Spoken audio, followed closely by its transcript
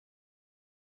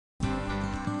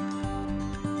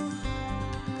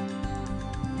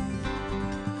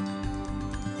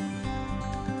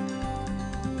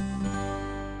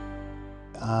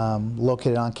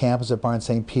located on campus at Barnes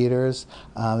St. Peter's.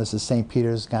 This is St.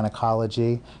 Peter's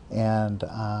Gynecology, and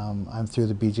I'm through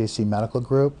the BJC medical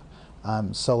group.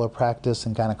 Solo practice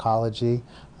in gynecology,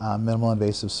 minimal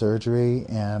invasive surgery,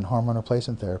 and hormone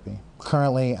replacement therapy.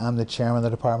 Currently, I'm the chairman of the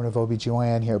Department of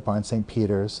OBGYN here at Barnes St.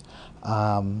 Peter's,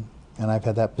 and I've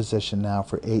had that position now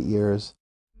for 8 years.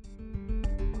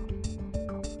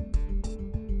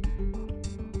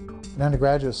 In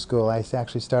undergraduate school, I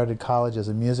actually started college as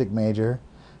a music major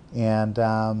and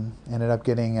ended up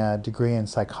getting a degree in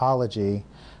psychology,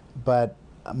 but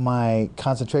my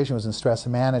concentration was in stress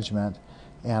management,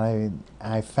 and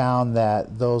I found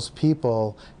that those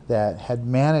people that had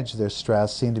managed their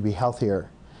stress seemed to be healthier.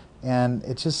 And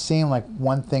it just seemed like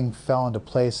one thing fell into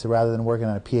place, so rather than working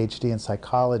on a PhD in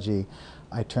psychology,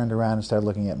 I turned around and started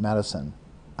looking at medicine.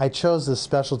 I chose this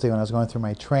specialty when I was going through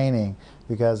my training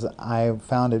because I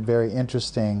found it very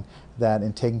interesting that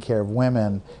in taking care of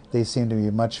women, they seem to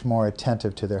be much more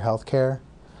attentive to their health care.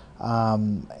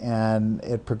 And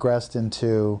it progressed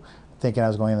into thinking I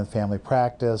was going into family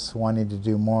practice, wanting to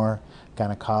do more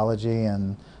gynecology,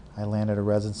 and I landed a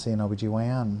residency in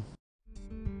OBGYN.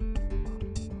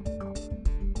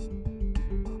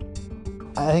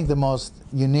 I think the most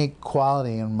unique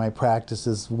quality in my practice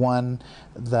is one,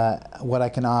 what I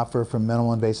can offer from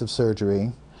minimal invasive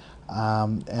surgery.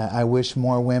 I wish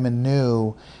more women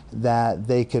knew that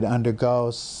they could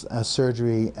undergo a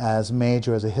surgery as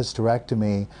major as a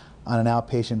hysterectomy on an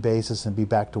outpatient basis and be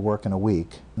back to work in a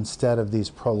week, instead of these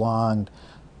prolonged,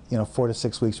 4 to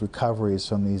 6 weeks recoveries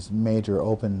from these major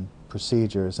open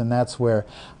procedures. And that's where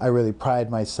I really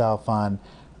pride myself on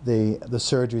the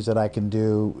surgeries that I can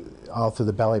do all through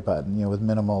the belly button, with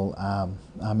minimal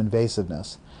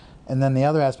invasiveness. And then the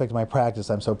other aspect of my practice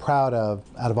I'm so proud of,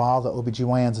 out of all the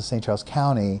OBGYNs in St. Charles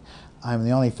County, I'm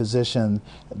the only physician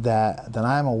that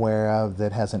I'm aware of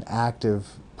that has an active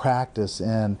practice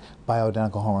in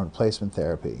bioidentical hormone replacement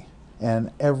therapy.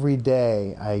 And every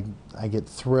day I get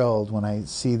thrilled when I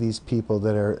see these people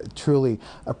that are truly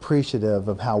appreciative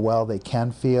of how well they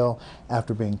can feel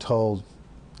after being told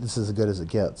this is as good as it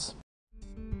gets.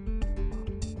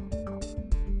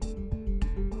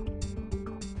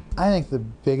 I think the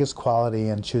biggest quality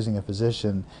in choosing a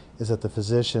physician is that the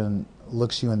physician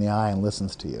looks you in the eye and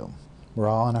listens to you. We're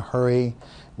all in a hurry.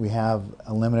 We have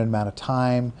a limited amount of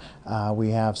time.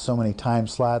 We have so many time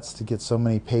slots to get so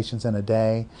many patients in a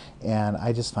day, and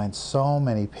I just find so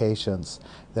many patients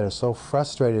that are so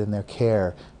frustrated in their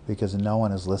care because no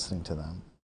one is listening to them.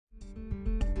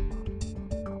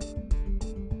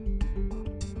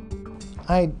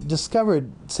 I discovered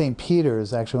St.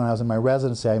 Peter's actually when I was in my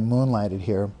residency. I moonlighted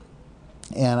here,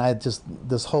 and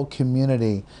this whole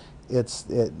community,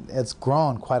 it's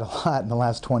grown quite a lot in the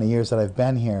last 20 years that I've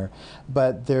been here,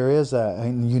 but there is a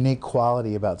unique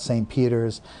quality about St.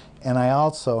 Peter's, and I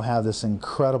also have this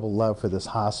incredible love for this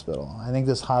hospital. I think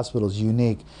this hospital is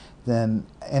unique than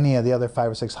any of the other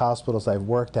 5 or 6 hospitals I've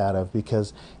worked out of,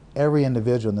 because every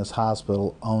individual in this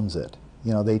hospital owns it.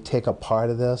 They take a part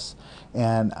of this,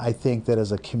 and I think that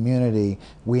as a community,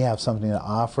 we have something to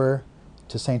offer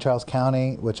to St. Charles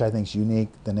County, which I think is unique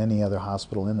than any other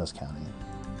hospital in this county.